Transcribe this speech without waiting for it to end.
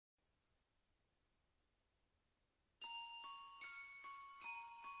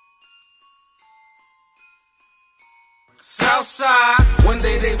Southside. One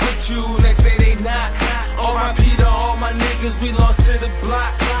day they with you, next day they not. R.I.P. to all my niggas, we lost to the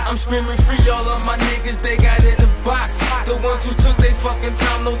block. I'm screaming free all of my niggas, they got in the box. The ones who took they fucking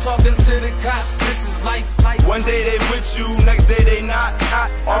time, no talking to the cops. This is life. One day they with you, next day they not.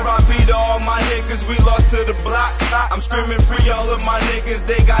 R.I.P. to all my niggas, we lost to the block. I'm screaming free all of my niggas,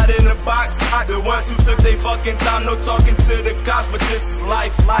 they got in the box. The ones who took they fucking time, no talking to the cops, but this is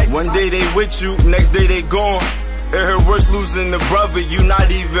life. One day they with you, next day they gone. It hurt worse losing the brother, you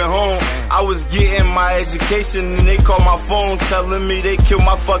not even home. I was getting my education and they called my phone telling me they killed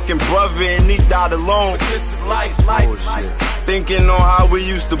my fucking brother and he died alone. But this is life. Thinking on how we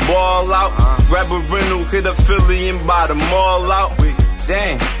used to ball out. Grab a rental, hit a Philly and buy them all out.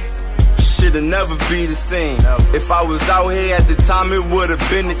 Dang, shit'll never be the same. If I was out here at the time, it would've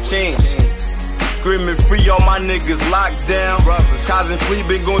been a change. Screaming free, all my niggas locked down. Cousin Flea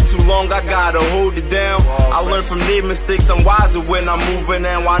been going too long, I gotta hold it down. I learned from their mistakes, I'm wiser when I'm moving.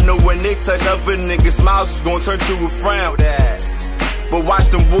 And I know when they touch other niggas' smiles, it's gonna turn to a frown. But watch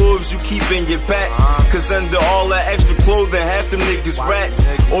them wolves you keep in your pack. Cause under all that extra clothing, half them niggas rats.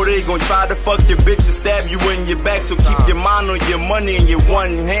 Or they gon' try to fuck your bitch and stab you in your back. So keep your mind on your money and your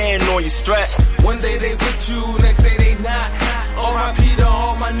one hand on your strap. One day they with you, next day they not. R.I.P. to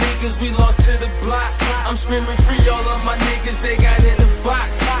all my niggas, we lost to the block. I'm screaming free all of my niggas, they got in the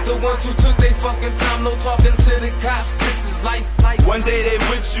box. The ones who took they fucking time, no talking to the cops. This is life. One day they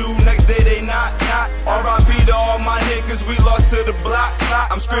with you, next day they not. R.I.P. to all my niggas, we lost to the block.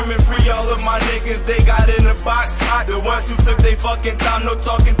 I'm screaming free all of my niggas, they got in the box. The ones who took they fucking time, no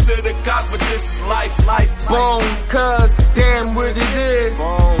talking to the cops, but this is life. Boom, cuz, damn what it is.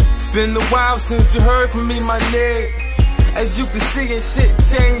 Been a while since you heard from me, my nigga. As you can see, and shit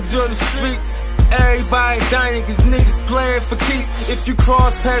change on the streets. Everybody dying cause niggas playing for keeps. If you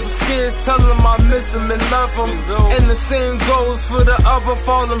cross paths with skids, tell them I miss them and love them. And the same goes for the other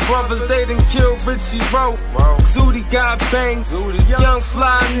fallen brothers. They done killed Richie Rowe. Zooty got banged. Young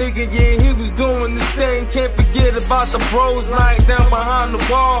fly nigga, yeah, he was doing this thing. Can't forget about the bros lying down behind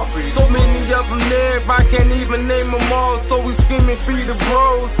the wall. So many of them there, I can't even name them all. So we screaming free the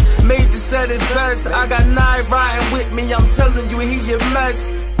bros. Major said it best. I got 9 riding with me, I'm telling you, he a mess.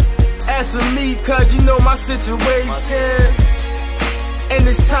 As for me, cuz you know my situation, and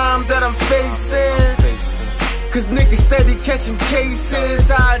it's time that I'm facing. Cause niggas steady catching cases.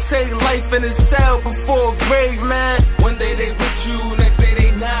 I take life in a cell before a grave, man. One day they with you, next day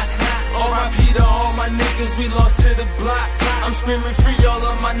they not. R.I.P. to all my niggas, we lost to the block. I'm screaming free all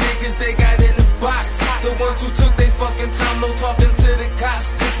of my niggas, they got in the box. The ones who took they fucking time, no talking to the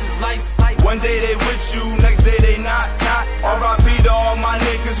cops. This is life. One day they with you, next day they not. R.I.P. to all my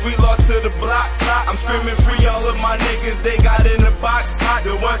niggas, we lost to the block. I'm screaming free all of my niggas, they got in the box.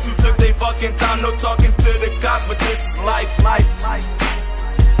 The ones who took they fucking time, no talking to the cops, but this is life.